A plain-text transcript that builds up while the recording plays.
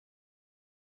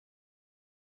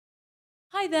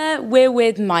Hi there, we're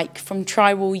with Mike from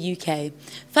Trywall UK.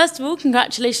 First of all,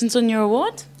 congratulations on your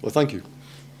award. Well, thank you.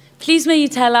 Please may you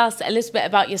tell us a little bit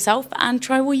about yourself and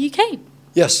Trywall UK.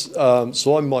 Yes,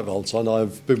 so I'm Mike Valentine.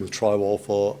 I've been with Trywall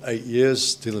for 8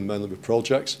 years, dealing mainly with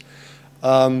projects.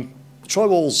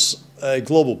 Trywall's a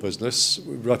global business.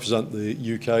 We represent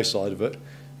the UK side of it.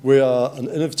 We are an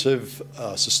innovative,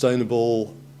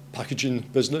 sustainable packaging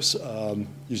business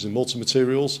using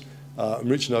multi-materials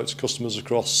and reaching out to customers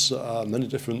across many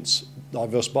different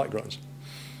diverse backgrounds.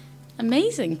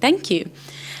 Amazing, thank you.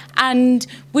 And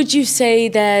would you say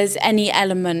there's any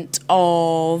element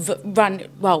of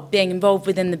being involved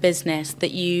within the business that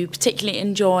you particularly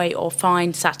enjoy or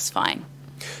find satisfying?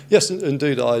 Yes,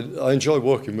 indeed. I enjoy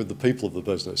working with the people of the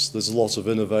business. There's a lot of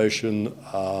innovation,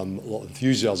 a lot of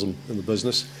enthusiasm in the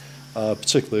business,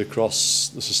 particularly across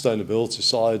the sustainability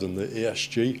side and the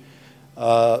ESG.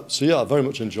 So yeah, I very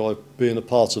much enjoy being a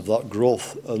part of that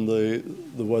growth and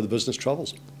the way the business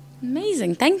travels.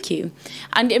 Amazing, thank you.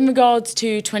 And in regards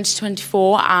to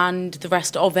 2024 and the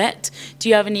rest of it, do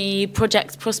you have any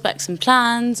projects, prospects and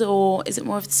plans, or is it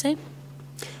more of the same?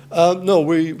 No,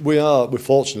 we're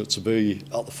fortunate to be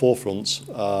at the forefront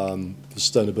for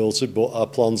sustainability, but our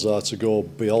plans are to go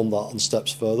beyond that and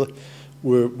steps further.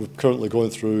 We're currently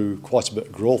going through quite a bit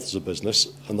of growth as a business,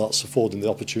 and that's affording the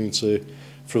opportunity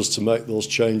for us to make those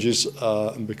changes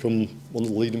and become one of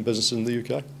the leading businesses in the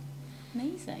UK.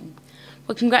 Amazing.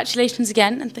 Well, congratulations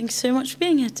again, and thanks so much for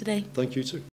being here today. Thank you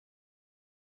too.